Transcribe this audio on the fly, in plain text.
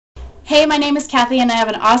Hey, my name is Cathy, and I have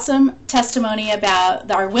an awesome testimony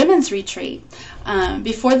about our women's retreat.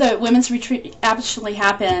 Before the women's retreat actually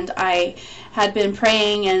happened, I had been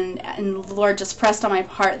praying, and the Lord just pressed on my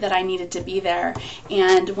heart that I needed to be there.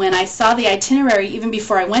 And when I saw the itinerary, even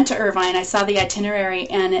before I went to Irvine, I saw the itinerary,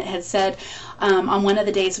 and it had said on one of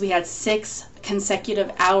the days we had 6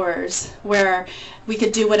 consecutive hours where we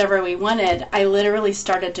could do whatever we wanted. I literally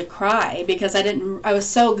started to cry because I was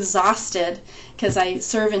so exhausted because I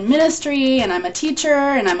serve in ministry, and I'm a teacher,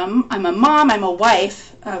 and I'm a mom, I'm a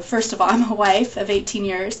wife. First of all, I'm a wife of 18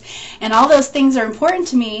 years, and all those things are important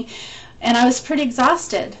to me, and I was pretty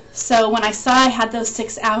exhausted. So when I saw I had those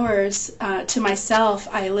 6 hours to myself,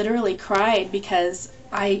 I literally cried because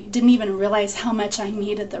I didn't even realize how much I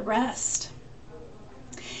needed the rest.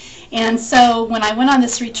 And so when I went on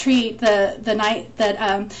this retreat, the night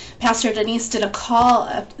that Pastor Denise did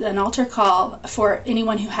an altar call for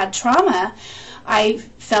anyone who had trauma, I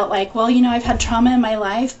felt like, well, I've had trauma in my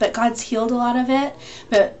life, but God's healed a lot of it.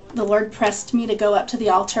 But the Lord pressed me to go up to the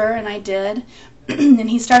altar, and I did. And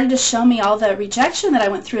he started to show me all the rejection that I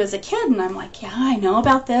went through as a kid, and I'm like, yeah, I know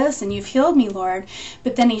about this, and you've healed me, Lord.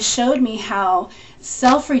 But then he showed me how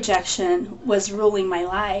self-rejection was ruling my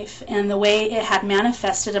life, and the way it had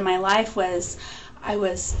manifested in my life was I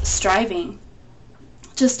was striving.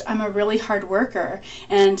 I'm a really hard worker,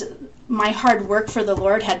 and my hard work for the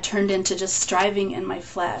Lord had turned into just striving in my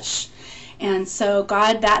flesh. And so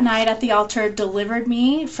God that night at the altar delivered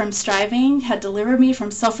me from striving, had delivered me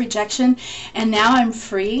from self-rejection, and now I'm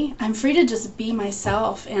free. I'm free to just be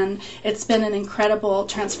myself, and it's been an incredible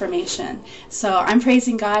transformation. So I'm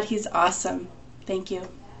praising God. He's awesome. Thank you.